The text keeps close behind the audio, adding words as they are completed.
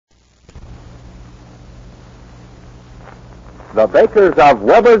The bakers of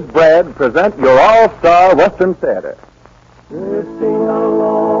Weber's Bread present your all-star Western Theater. Drifting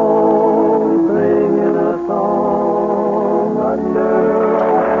along, singing a song under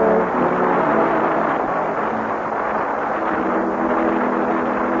a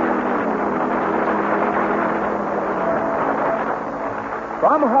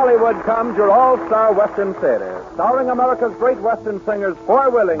From Hollywood comes your all-star Western Theater, starring America's great Western singers Foy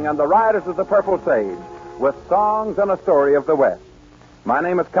Willing and the Riders of the Purple Sage, with songs and a story of the West. My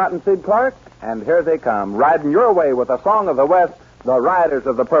name is Cottonseed Clark, and here they come, riding your way with a song of the West, the Riders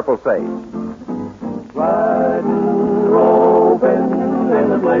of the Purple Sage. riding, roping in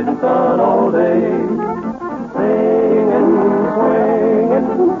the blazing sun all day, singing, swinging,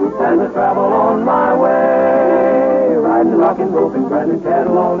 as I travel on my way, riding, rocking, roping, grinding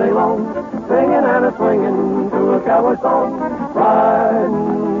cattle all day long, singing and a swinging to a cowboy song,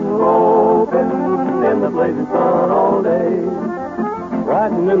 riding, roping in the blazing sun all day,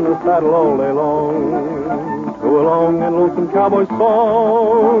 riding in the saddle all day long, to a long and lonesome cowboy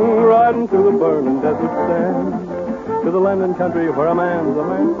song, riding through the burning desert sand, to the land and country where a man's a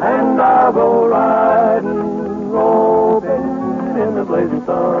man. And I'll go riding, roping in the blazing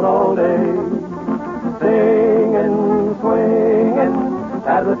sun all day, singing, swinging,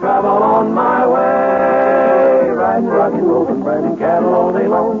 as I travel on my way, riding, rocking, roping, branding cattle all day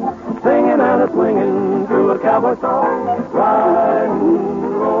long, singing and a swinging to a cowboy song, riding,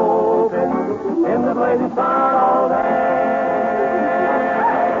 roping in the blazing sun all day.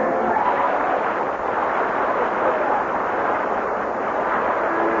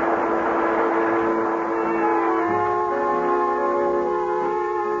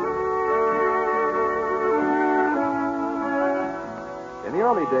 In the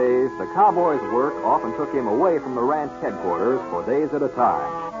early days, the cowboy's work often took him away from the ranch headquarters for days at a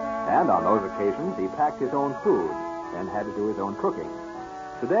time. And on those occasions, he packed his own food and had to do his own cooking.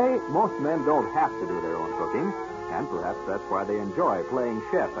 Today, most men don't have to do their own cooking, and perhaps that's why they enjoy playing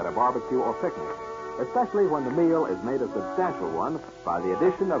chef at a barbecue or picnic, especially when the meal is made a substantial one by the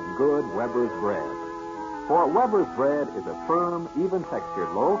addition of good Weber's bread. For Weber's bread is a firm,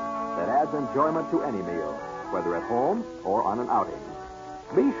 even-textured loaf that adds enjoyment to any meal, whether at home or on an outing.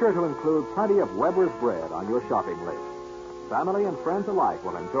 Be sure to include plenty of Weber's bread on your shopping list. Family and friends alike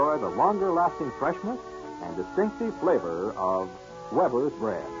will enjoy the longer-lasting freshness and distinctive flavor of Weber's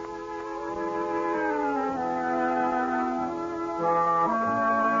bread.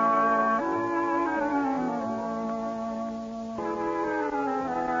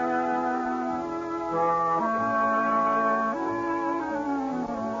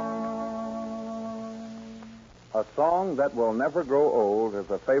 A song that will never grow old is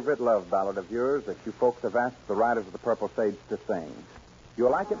a favorite love ballad of yours that you folks have asked the Riders of the Purple Sage to sing.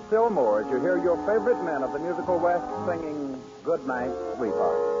 You'll like it still more as you hear your favorite men of the musical West singing Good Night,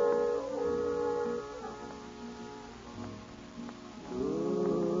 Sweetheart.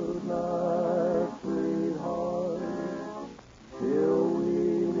 Good night, sweetheart, till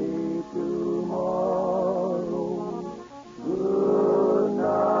we meet tomorrow. Good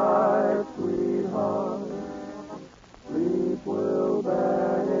night, sweetheart, sleep will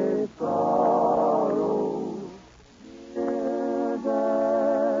banish sorrow. Tears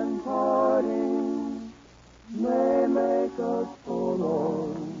and parting may make us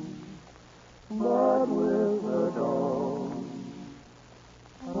forlorn, but with the dawn,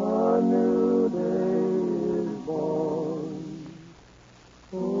 a new day is born.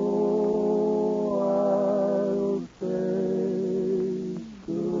 Oh, I'll say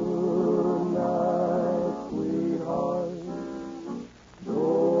good night, sweetheart,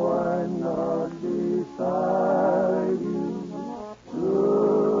 though I'm not beside you.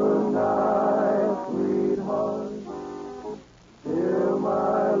 Good night, sweetheart, till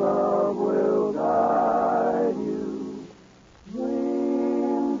my love will guide you.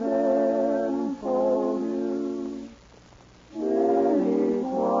 Dreams enfold you, in each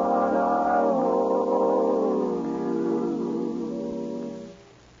one I'll hold you.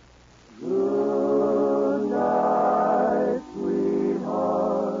 Good night, sweetheart.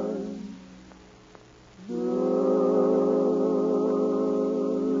 Good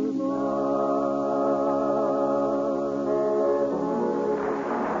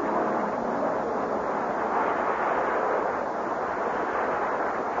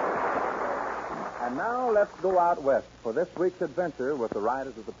And now let's go out west for this week's adventure with the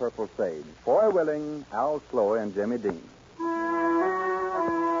Riders of the Purple Sage, Foy Willing, Al Sloy, and Jimmy Dean.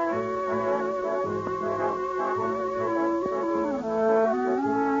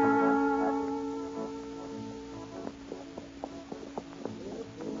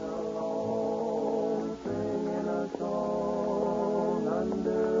 Singing a song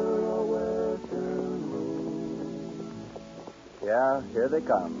Yeah, here they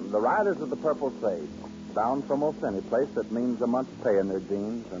come. The riders of the Purple Sage. Bound for most any place that means a month's pay in their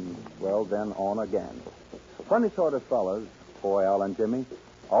jeans, and, well, then on again. Funny sort of fellas, Boy, Al and Jimmy,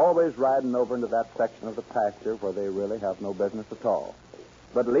 always riding over into that section of the pasture where they really have no business at all.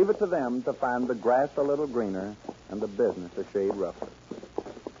 But leave it to them to find the grass a little greener and the business a shade rougher.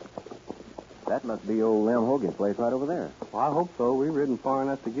 That must be old Lem Hogan's place right over there. Well, I hope so. We've ridden far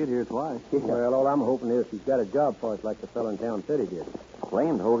enough to get here twice. Well, all I'm hoping is he's got a job for us like the fellow in Town City did.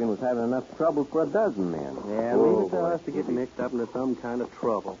 Claimed Hogan was having enough trouble for a dozen men. Yeah, leave it to us to get mixed up into some kind of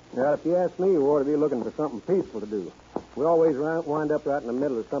trouble. Well, if you ask me, we ought to be looking for something peaceful to do. We always wind up right in the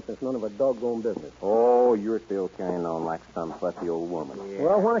middle of something that's none of our doggone business. Oh, you're still carrying on like some fussy old woman. Yeah.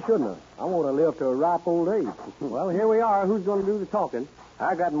 Well, why shouldn't I? I want to live to a ripe old age. Well, here we are. Who's going to do the talking?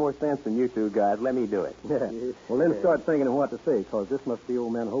 I got more sense than you two guys. Let me do it. Yeah. Well, then start thinking of what to say, because this must be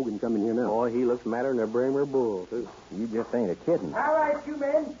old man Hogan coming here now. Boy, he looks madder than a Bramer bull, too. You just ain't a kidding. All right, you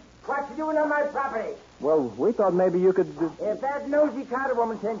men. What you doing on my property? Well, we thought maybe you could... If that nosy Carter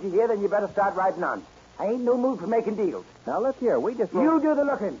woman sends you here, then you better start riding on. I ain't no mood for making deals. Now, look here. We just... You do the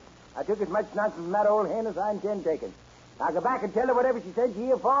looking. I took as much nonsense from that old hen as I intend taking. Now go back and tell her whatever she sent you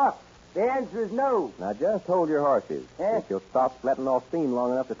here for. The answer is no. Now, just hold your horses. If you'll stop letting off steam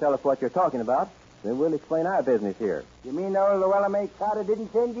long enough to tell us what you're talking about, then we'll explain our business here. You mean old Llewellyn May Carter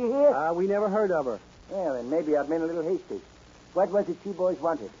didn't send you here? We never heard of her. Well, then maybe I've been a little hasty. What was it you boys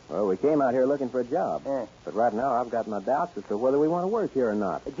wanted? Well, we came out here looking for a job. But right now, I've got my doubts as to whether we want to work here or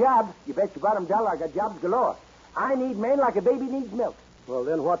not. A job? You bet your bottom dollar I got jobs galore. I need men like a baby needs milk. Well,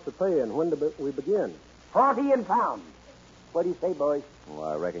 then what's the pay and when do we begin? 40 and pounds. What do you say, boys? Well,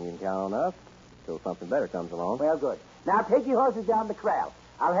 I reckon you can count on us until something better comes along. Well, good. Now take your horses down the corral.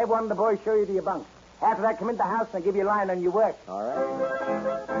 I'll have one of the boys show you to your bunks. After that, come into the house and I'll give you a line on your work. All right.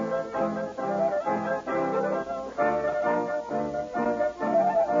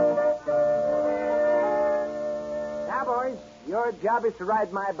 Now, boys, your job is to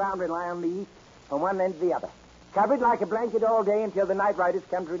ride my boundary line on the east from one end to the other. Covered like a blanket all day until the night riders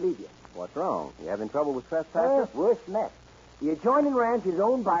come to relieve you. What's wrong? You having trouble with trespassers? Worse than that. The adjoining ranch is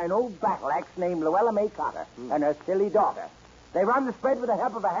owned by an old battle axe named Llewellyn May Carter and her silly daughter. They run the spread with the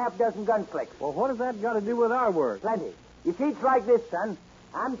help of a half dozen gunslicks. Well, what has that got to do with our work? Plenty. You see, it's like this, son.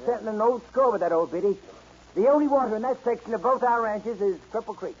 I'm settling an old score with that old biddy. The only water in that section of both our ranches is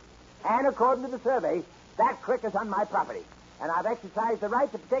Cripple Creek. And according to the survey, that creek is on my property. And I've exercised the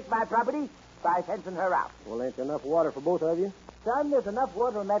right to protect my property by fencing her out. Well, ain't there enough water for both of you? Son, there's enough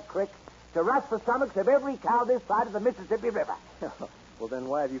water in that creek to rust the stomachs of every cow this side of the Mississippi River. Well, then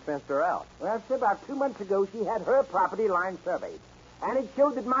why have you fenced her out? Well, see, about 2 months ago, she had her property line surveyed. And it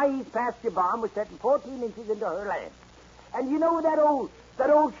showed that my east pasture barn was setting 14 inches into her land. And you know what that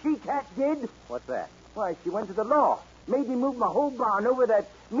old she-cat did? What's that? Why, she went to the law. Made me move my whole barn over that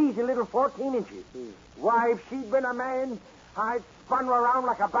measly little 14 inches. Why, if she'd been a man, I'd spun her around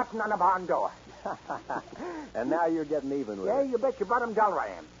like a button on a barn door. And now you're getting even with her. Yeah, you bet your bottom dollar I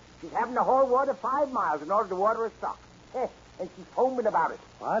am. She's having to haul water 5 miles in order to water her stock. And she's foaming about it.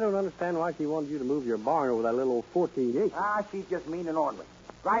 Well, I don't understand why she wanted you to move your barn over that little 14 acres. She's just mean and ornery.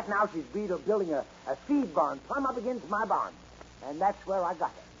 Right now, she's building a seed barn plumb up against my barn. And that's where I got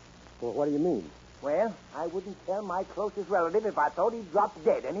her. Well, what do you mean? Well, I wouldn't tell my closest relative if I thought he'd drop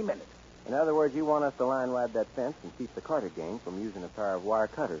dead any minute. In other words, you want us to line wide that fence and keep the Carter gang from using a pair of wire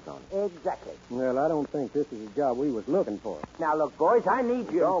cutters on it. Exactly. Well, I don't think this is the job we was looking for. Now, look, boys, I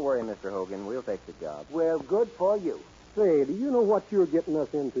need you. Don't worry, Mr. Hogan. We'll take the job. Well, good for you. Say, do you know what you're getting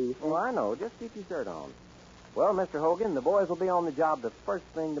us into? Oh, I know. Just keep your shirt on. Well, Mr. Hogan, the boys will be on the job the first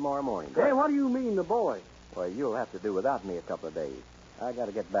thing tomorrow morning. Hey, what do you mean, the boy? Well, you'll have to do without me a couple of days. I got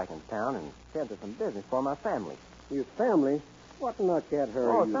to get back into town and tend to some business for my family. Your family? What in the cat hurry?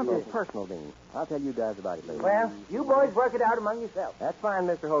 Oh, something personal, Dean. I'll tell you guys about it later. Well, you boys work it out among yourselves. That's fine,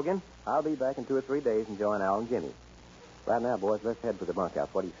 Mr. Hogan. I'll be back in 2 or 3 days and join Al and Jimmy. Right now, boys, let's head for the bunkhouse.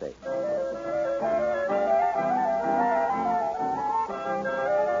 What do you say?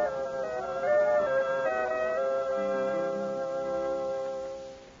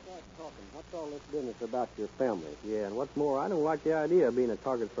 What's all this business about your family? Yeah, and what's more, I don't like the idea of being a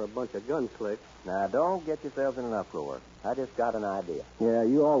target for a bunch of gunslicks. Now, don't get yourselves in an uproar. I just got an idea. Yeah,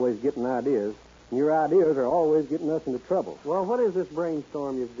 you always getting ideas. Your ideas are always getting us into trouble. Well, what is this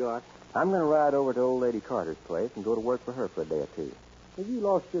brainstorm you've got? I'm going to ride over to old Lady Carter's place and go to work for her for a day or two. Have you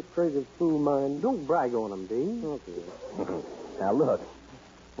lost your crazy fool mind? Don't brag on them, Dean. Okay. Now, look.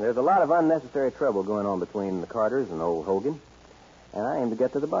 There's a lot of unnecessary trouble going on between the Carters and old Hogan, and I aim to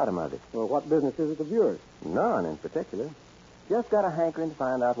get to the bottom of it. Well, what business is it of yours? None in particular. Just got a hankering to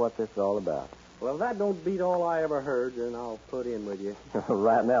find out what this is all about. Well, if that don't beat all I ever heard, then I'll put in with you.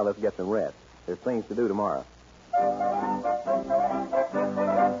 Right now, let's get some rest. There's things to do tomorrow.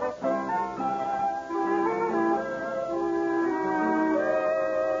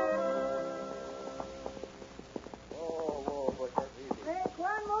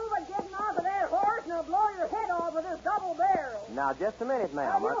 Now, just a minute,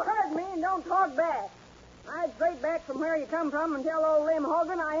 ma'am. Now, you heard me and don't talk back. I'd straight back from where you come from and tell old Lem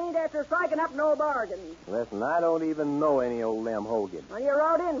Hogan I ain't after striking up no bargains. Listen, I don't even know any old Lem Hogan. Well, you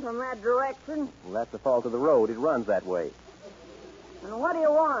rode in from that direction. Well, that's the fault of the road. It runs that way. And what do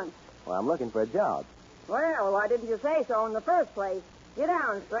you want? Well, I'm looking for a job. Well, why didn't you say so in the first place? Get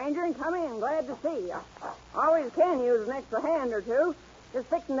down, stranger, and come in. Glad to see you. Always can use an extra hand or two. Just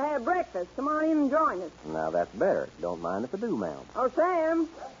fixing to have breakfast. Come on in and join us. Now, that's better. Don't mind if I do, ma'am. Oh, Sam,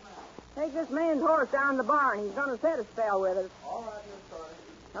 take this man's horse down to the barn. He's going to set a spell with us. All right, Miss Carter.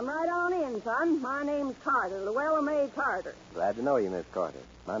 Come right on in, son. My name's Carter, Llewellyn May Carter. Glad to know you, Miss Carter.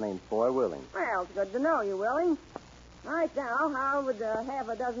 My name's Boy Willing. Well, it's good to know you, Willing. Right now, how would half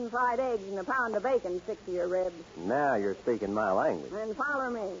a dozen fried eggs and a pound of bacon stick to your ribs? Now you're speaking my language. Then follow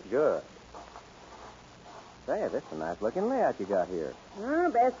me. Good. Say, this is a nice-looking layout you got here.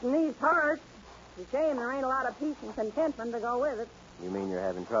 Best in these parts. It's a shame there ain't a lot of peace and contentment to go with it. You mean you're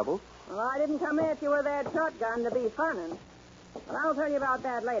having trouble? Well, I didn't come at you with that shotgun to be funnin'. But I'll tell you about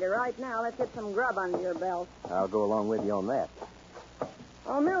that later. Right now, let's get some grub under your belt. I'll go along with you on that.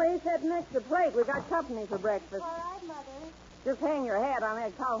 Oh, Millie, sit next to the plate. We got company for breakfast. All right, Mother. Just hang your hat on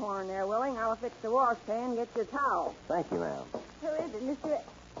that cow horn there, Willing. I'll fix the washpan and get your towel. Thank you, ma'am. Who is it, Mr.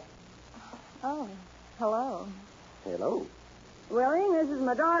 Oh, hello. Hello. Willing, this is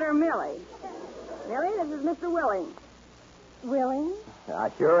my daughter, Millie. Millie, this is Mr. Willing. Willing? I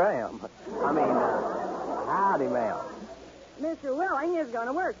sure am. I mean, howdy, ma'am. Mr. Willing is going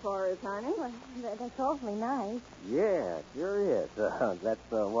to work for us, honey. Well, that's awfully nice. Yeah, it sure is. That's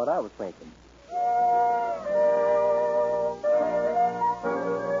what I was thinking.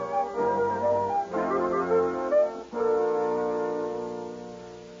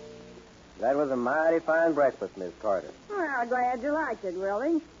 That was a mighty fine breakfast, Miss Carter. Well, glad you liked it,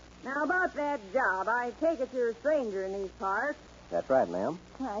 Willing. Now, about that job, I take it you're a stranger in these parts. That's right, ma'am.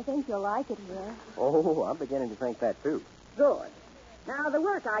 I think you'll like it here. Oh, I'm beginning to think that, too. Good. Now, the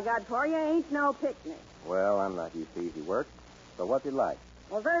work I got for you ain't no picnic. Well, I'm not used to easy work. So what's it like?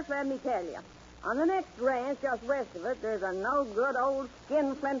 Well, first, let me tell you. On the next ranch, just west of it, there's a no-good old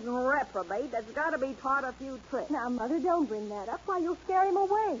skin-flinting reprobate that's got to be taught a few tricks. Now, Mother, don't bring that up. Why, you'll scare him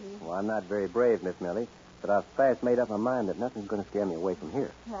away. Well, I'm not very brave, Miss Millie, but I've fast made up my mind that nothing's going to scare me away from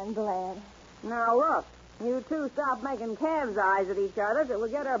here. I'm glad. Now, look. You two stop making calves' eyes at each other till we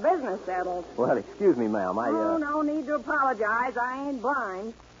get our business settled. Well, excuse me, ma'am. Oh, no need to apologize. I ain't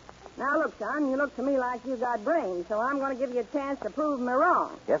blind. Now, look, son, you look to me like you got brains, so I'm going to give you a chance to prove me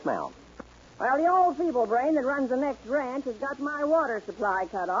wrong. Yes, ma'am. Well, the old feeble brain that runs the next ranch has got my water supply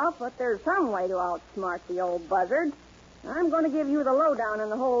cut off, but there's some way to outsmart the old buzzard. I'm going to give you the lowdown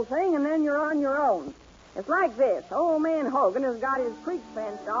on the whole thing, and then you're on your own. It's like this. Old man Hogan has got his creek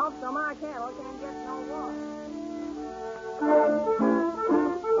fenced off, so my cattle can't get no water.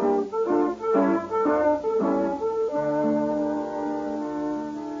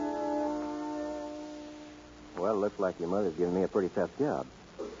 Well, it looks like your mother's giving me a pretty tough job.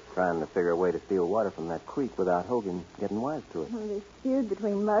 Trying to figure a way to steal water from that creek without Hogan getting wise to it. Well, this feud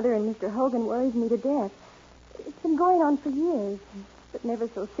between Mother and Mr. Hogan worries me to death. It's been going on for years, but never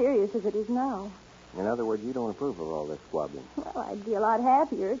so serious as it is now. In other words, you don't approve of all this squabbling. Well, I'd be a lot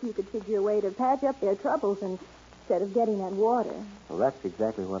happier if you could figure a way to patch up their troubles instead of getting that water. Well, that's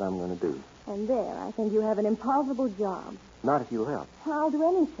exactly what I'm going to do. And there, I think you have an impossible job. Not if you'll help. I'll do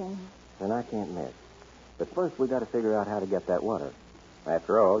anything. Then I can't miss. But first, we got to figure out how to get that water.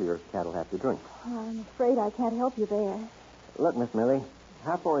 After all, your cattle have to drink. I'm afraid I can't help you there. Look, Miss Millie,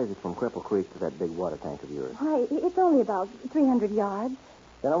 how far is it from Cripple Creek to that big water tank of yours? Why, it's only about 300 yards.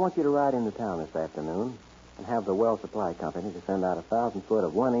 Then I want you to ride into town this afternoon and have the well supply company to send out 1,000 foot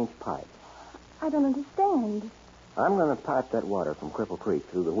of 1-inch pipe. I don't understand. I'm going to pipe that water from Cripple Creek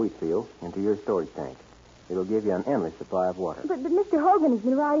through the wheat field into your storage tank. It'll give you an endless supply of water. But Mr. Hogan has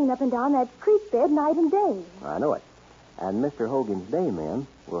been riding up and down that creek bed night and day. I know it. And Mr. Hogan's daymen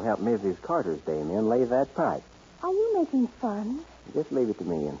will help Mrs. Carter's daymen lay that pipe. Are you making fun? Just leave it to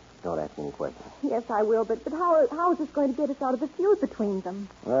me and don't ask any questions. Yes, I will, but how is this going to get us out of the feud between them?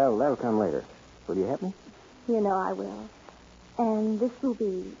 Well, that'll come later. Will you help me? You know I will. And this will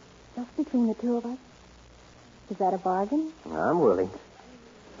be just between the two of us? Is that a bargain? I'm willing.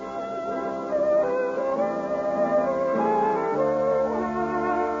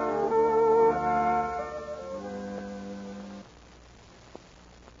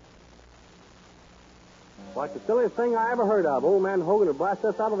 Like the silliest thing I ever heard of. Old man Hogan would blast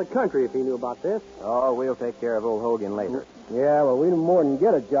us out of the country if he knew about this. Oh, we'll take care of old Hogan later. Yeah, well, we don't more than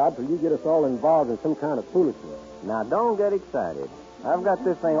get a job till you get us all involved in some kind of foolishness. Now, don't get excited. I've got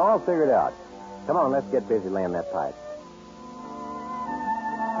this thing all figured out. Come on, let's get busy laying that pipe.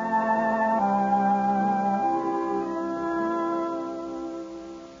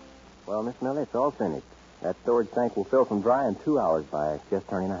 Well, Miss Millie, it's all finished. That storage tank will fill from dry in 2 hours by just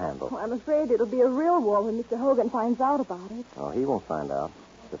turning a handle. Oh, I'm afraid it'll be a real war when Mr. Hogan finds out about it. Oh, he won't find out.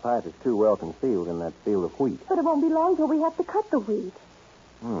 The pipe is too well concealed in that field of wheat. But it won't be long till we have to cut the wheat.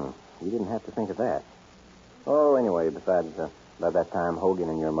 You didn't have to think of that. Oh, anyway, besides, by that time, Hogan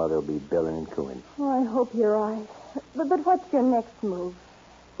and your mother will be billing and cooing. Oh, I hope you're right. But what's your next move?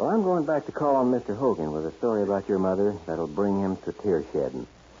 Well, I'm going back to call on Mr. Hogan with a story about your mother that'll bring him to tear shedding.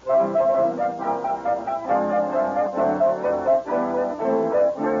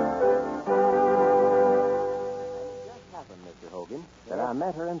 That I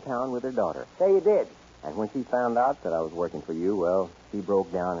met her in town with her daughter. Say you did. And when she found out that I was working for you, well, she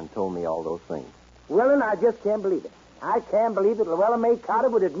broke down and told me all those things. Well, and I just can't believe it. I can't believe that Luella May Carter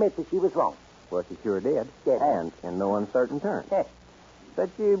would admit that she was wrong. Well, she sure did. Did. And in no uncertain terms. Said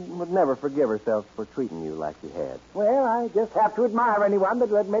she would never forgive herself for treating you like she had. Well, I just have to admire anyone that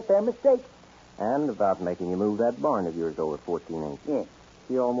will admit their mistakes. And about making you move that barn of yours over 14 inches. Yes.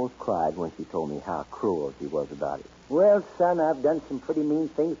 She almost cried when she told me how cruel she was about it. Well, son, I've done some pretty mean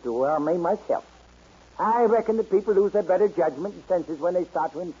things to Luella May myself. I reckon that people lose their better judgment and senses when they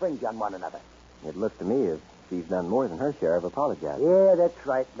start to infringe on one another. It looks to me as if she's done more than her share of apologizing. Yeah, that's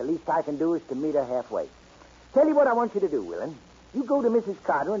right. The least I can do is to meet her halfway. Tell you what I want you to do, Willin. You go to Mrs.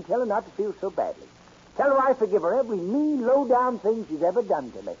 Carter and tell her not to feel so badly. Tell her I forgive her every mean, low-down thing she's ever done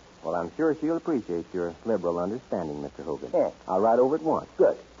to me. Well, I'm sure she'll appreciate your liberal understanding, Mr. Hogan. Yeah. I'll ride over at once.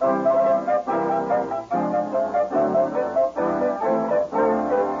 Good.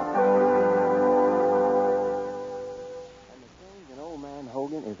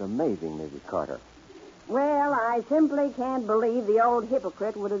 Hogan is amazing, Mrs. Carter. Well, I simply can't believe the old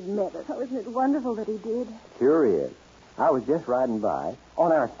hypocrite would admit it. Oh, isn't it wonderful that he did? Sure is. I was just riding by,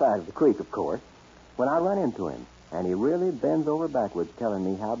 on our side of the creek, of course, when I run into him, and he really bends over backwards telling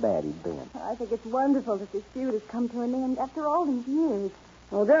me how bad he'd been. I think it's wonderful that this feud has come to an end after all these years.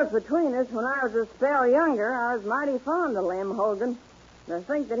 Well, just between us, when I was a spell younger, I was mighty fond of Lem Hogan. To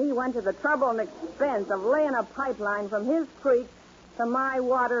think that he went to the trouble and expense of laying a pipeline from his creek to my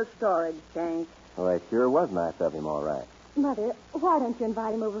water storage tank. Well, that sure was nice of him, all right. Mother, why don't you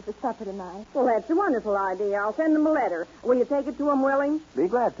invite him over for supper tonight? Well, that's a wonderful idea. I'll send him a letter. Will you take it to him, Willie? Be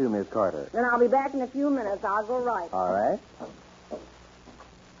glad to, Miss Carter. Then I'll be back in a few minutes. I'll go right. All right.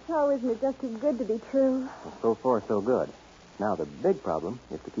 Oh, isn't it just too good to be true? Well, so far, so good. Now, the big problem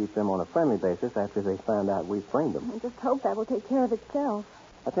is to keep them on a friendly basis after they find out we framed them. I just hope that will take care of itself.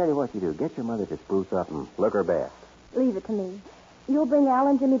 I'll tell you what you do. Get your mother to spruce up and look her best. Leave it to me. You'll bring Al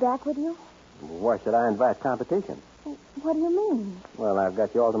and Jimmy back with you? Why should I invite competition? What do you mean? Well, I've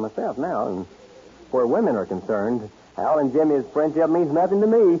got you all to myself now, and where women are concerned, Al and Jimmy's friendship means nothing to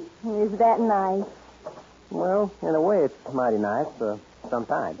me. Is that nice? Well, in a way, it's mighty nice,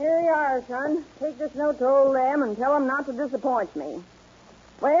 sometimes. Here you are, son. Take this note to old Lem and tell him not to disappoint me.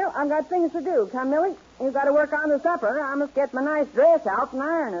 Well, I've got things to do. Come, Millie. You've got to work on the supper. I must get my nice dress out and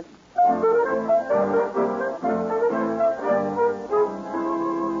iron it.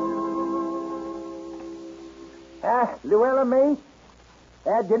 Luella May,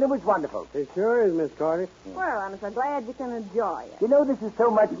 that dinner was wonderful. It sure is, Miss Carter. Well, I'm so glad you can enjoy it. You know, this is so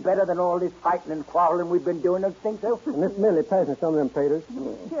much better than all this fighting and quarreling we've been doing, don't you think so? Miss Millie, pass me some of them taters.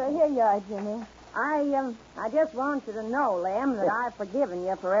 Sure, here you are, Jimmy. I just want you to know, Lem, that I've forgiven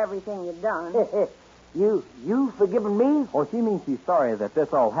you for everything you've done. You forgiven me? Oh, she means she's sorry that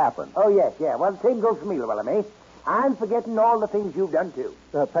this all happened. Oh, yes, yeah. Well, the same goes for me, Luella May. I'm forgetting all the things you've done, too.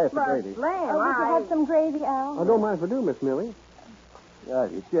 Pass the But, gravy. Lem, Would you have some gravy, Al? I don't mind if I do, Miss Millie.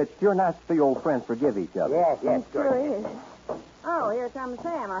 It's sure nice to see old friends forgive each other. Yes, It sure is. Oh, here comes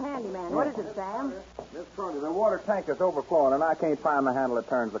Sam, our handyman. What is it, Sam? Miss Carter, the water tank is overflowing, and I can't find the handle that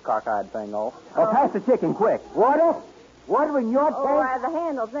turns the cockeyed thing off. Oh, pass the chicken quick. Water? Water in your Oh, tank? the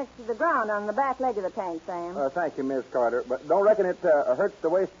handle's next to the ground on the back leg of the tank, Sam. Thank you, Miss Carter. But don't reckon it hurts the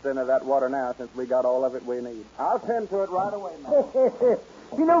wasting of that water now, since we got all of it we need. I'll tend to it right away, man.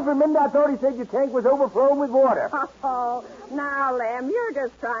 You know, for a minute I thought he said your tank was overflowing with water. Oh, now, Lem, you're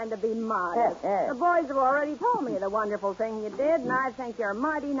just trying to be modest. The boys have already told me the wonderful thing you did, and I think you're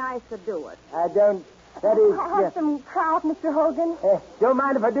mighty nice to do it. I don't... That is... Have some kraut, Mr. Hogan. don't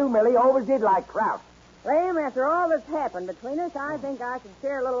mind if I do, Millie. Always did like kraut. Lem, after all that's happened between us, I think I should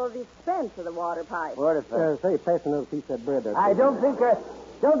share a little of the expense of the water pipe. Say, pass another piece of bread there. I don't think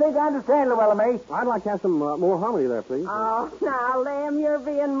I understand, Llewellyn, May. I'd like to have some more hominy there, please. Oh, now, Lem, you're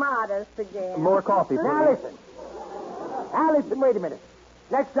being modest again. More coffee, please. Now, listen, wait a minute.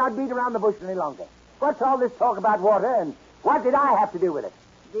 Let's not beat around the bush any longer. What's all this talk about water, and what did I have to do with it?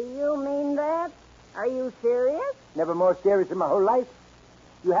 Do you mean that? Are you serious? Never more serious in my whole life.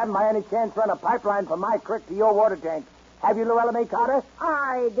 You haven't by any chance run a pipeline from my creek to your water tank. Have you, Llewellyn May Carter?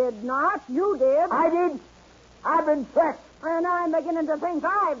 I did not. You did. I did. I've been tricked. And I'm beginning to think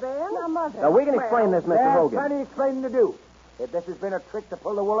I've been. Now, Mother. Now, we can explain this, Mr. There's Hogan. plenty explaining to do. If this has been a trick to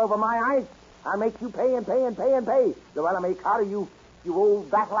pull the wool over my eyes, I'll make you pay and pay and pay and pay. Llewellyn May Carter, you old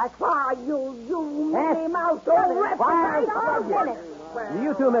battle-axe. Ah, you mealy mouth.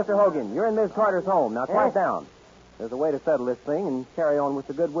 You too, Mr. Hogan. You're in Miss Carter's home. Now, quiet down. There's a way to settle this thing and carry on with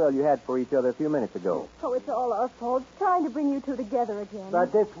the goodwill you had for each other a few minutes ago. Oh, it's all our fault, trying to bring you two together again.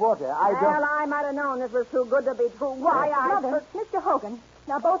 But this water, I don't... Well, I might have known this was too good to be true. Why, Mother, Mr. Hogan,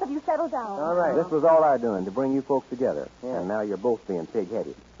 now both of you settle down. All right. This was all our doing, to bring you folks together. Yeah. And now you're both being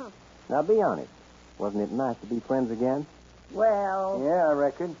pig-headed. Now, be honest. Wasn't it nice to be friends again? Well, Yeah, I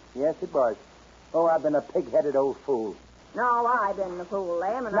reckon. Yes, it was. Oh, I've been a pig-headed old fool. no, I've been the fool,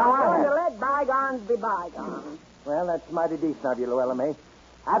 Lem, and No, I I'm going to haven't. let bygones be bygones. Well, that's mighty decent of you, Llewellyn May.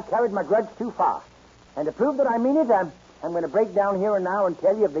 I've carried my grudge too far. And to prove that I mean it, I'm going to break down here and now and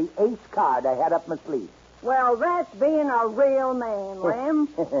tell you of the ace card I had up my sleeve. Well, that's being a real man, Lem.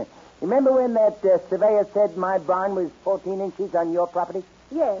 Remember when that surveyor said my barn was 14 inches on your property?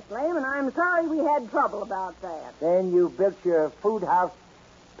 Yes, Lem, and I'm sorry we had trouble about that. Then you built your food house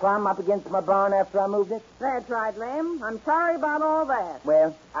plumb up against my barn after I moved it? That's right, Lem. I'm sorry about all that.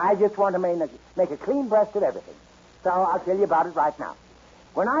 Well, I just want to make a clean breast of everything. So I'll tell you about it right now.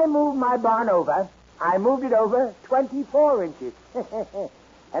 When I moved my barn over, I moved it over 24 inches.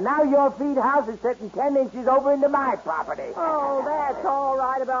 And now your feed house is sitting 10 inches over into my property. Oh, that's all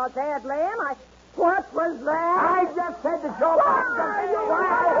right about that, Lem. What was that? I just said that your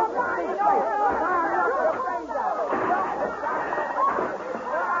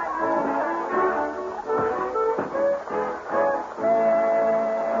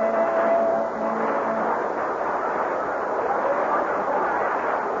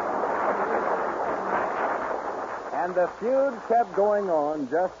And the feud kept going on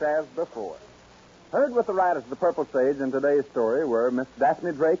just as before. Heard with the Riders of the Purple Sage in today's story were Miss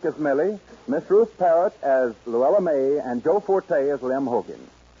Daphne Drake as Millie, Miss Ruth Parrott as Luella May, and Joe Forte as Lem Hogan.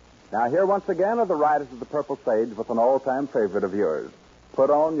 Now here once again are the Riders of the Purple Sage with an all-time favorite of yours. Put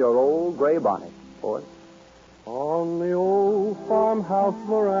on your old gray bonnet, boys. On the old farmhouse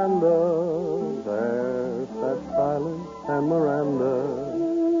veranda, there sat Silas and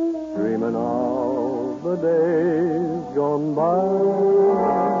Miranda, dreaming of the days gone by.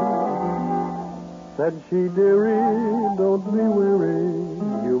 Said she, dearie, don't be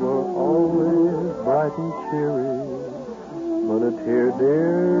weary, you were always bright and cheery, but a tear,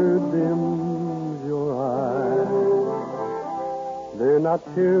 dear, dims your eye. They're not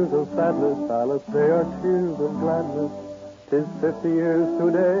tears of sadness, Silas, they are tears of gladness. 'Tis 50 years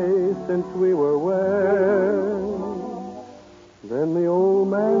today since we were wed. Then the old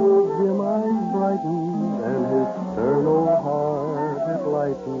man's dim eyes brightened, and his stern old heart it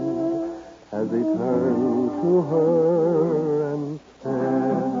lightened, as he turned to her and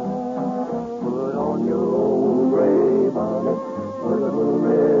said, put on your old gray bonnet, put little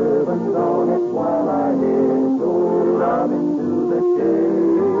ribbons on it, while I hitch old Robin to the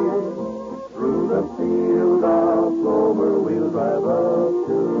shade. Through the fields of clover we'll drive up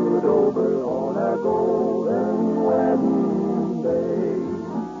to Dover on our golden wedding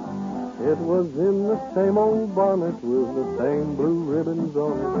day. It was in the same old bonnet with the same blue ribbons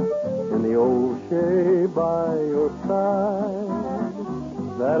on it, in the old shay by your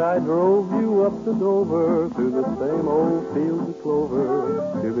side, that I drove you up to Dover through the same old fields of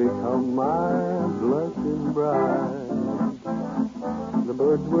clover to become my blushing bride. The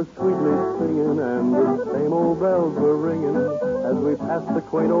birds were sweetly singing and the same old bells were ringing as we passed the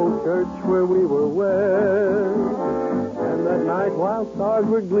quaint old church where we were wed. And that night while stars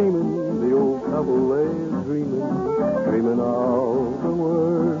were gleaming, the old couple lay dreaming of the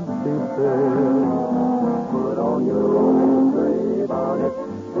words she said. Put on your old gray bonnet,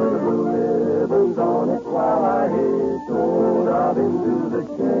 with the blue ribbons on it, while I hitch old Robin to the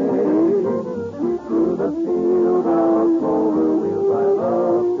shade. Through the field of clover we'll drive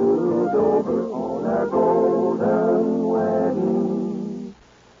up to Dover on our golden wedding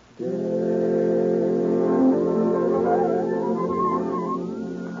day.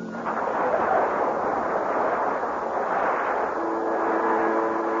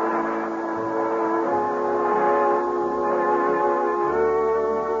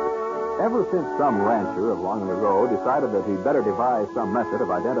 Ever since some rancher along the road decided that he'd better devise some method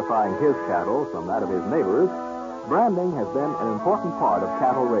of identifying his cattle from that of his neighbors, branding has been an important part of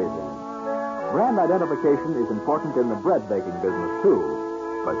cattle raising. Brand identification is important in the bread baking business, too.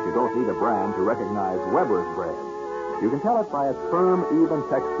 But you don't need a brand to recognize Weber's bread. You can tell it by its firm, even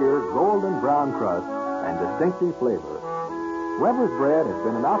texture, golden brown crust, and distinctive flavor. Weber's bread has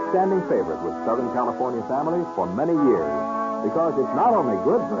been an outstanding favorite with Southern California families for many years because it's not only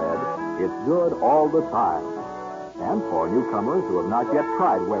good bread, it's good all the time. And for newcomers who have not yet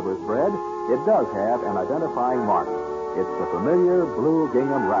tried Weber's bread, it does have an identifying mark. It's the familiar blue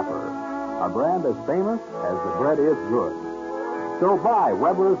gingham wrapper, a brand as famous as the bread is good. So buy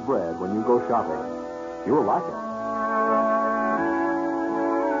Weber's bread when you go shopping. You'll like it.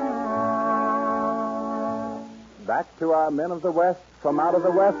 Back to our men of the West from out of the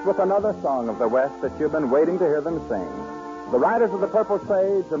West with another song of the West that you've been waiting to hear them sing. The Riders of the Purple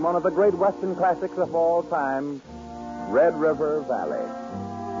Sage and one of the great Western classics of all time, Red River Valley.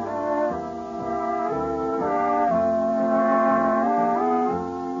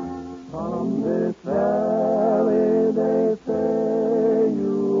 From this valley they say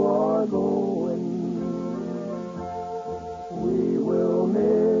you are going. We will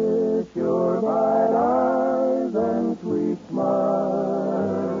miss your bright eyes and sweet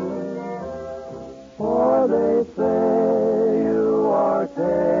smile. For they say you are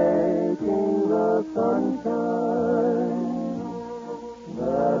taking the sunshine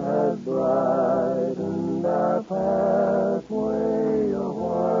that has brightened our pathway a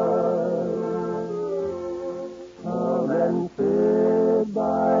while. Come and sit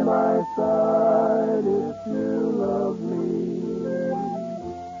by my side if you love me.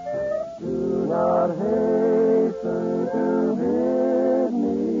 Do not hasten to bid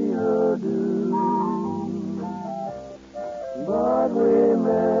me adieu, but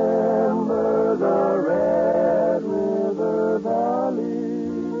remember the Red River Valley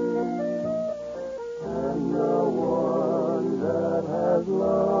and the one that has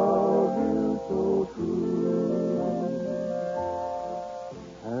loved you so true.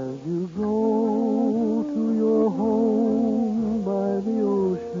 As you go to your home by the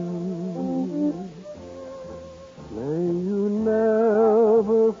ocean, may you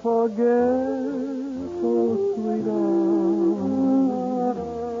never forget those sweet hours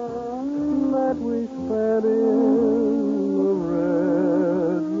that we spent in the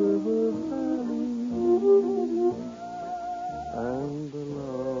Red River Valley, and the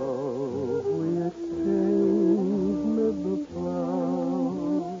love we exchanged mid the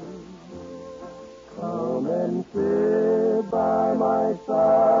clouds. Come and sit by my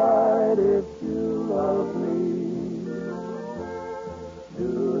side if you love me.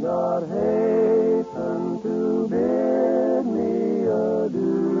 Do not hasten to bid me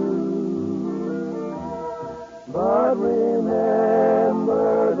adieu, but remember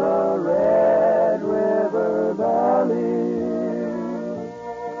the Red River Valley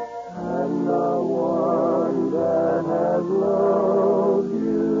and the one that has loved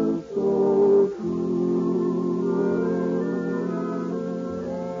you so true.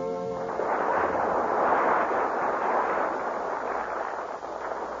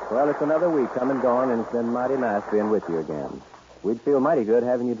 Well, it's another week come and gone, and it's been mighty nice being with you again. We'd feel mighty good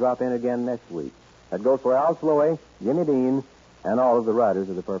having you drop in again next week. That goes for Al Sloey, Jimmy Dean, and all of the Riders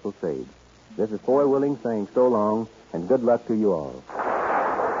of the Purple Sage. This is Foy Willing saying so long, and good luck to you all.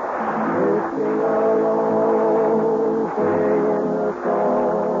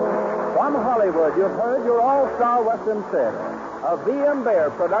 From Hollywood, you've heard your all-star Western theater, a V.M.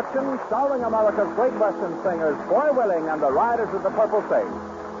 Bear production starring America's great Western singers, Foy Willing and the Riders of the Purple Sage.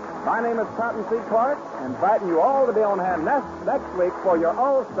 My name is Cotton C. Clark, inviting you all to be on hand next week for your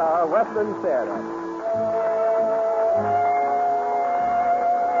all-star Western theater.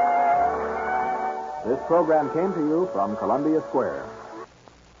 This program came to you from Columbia Square.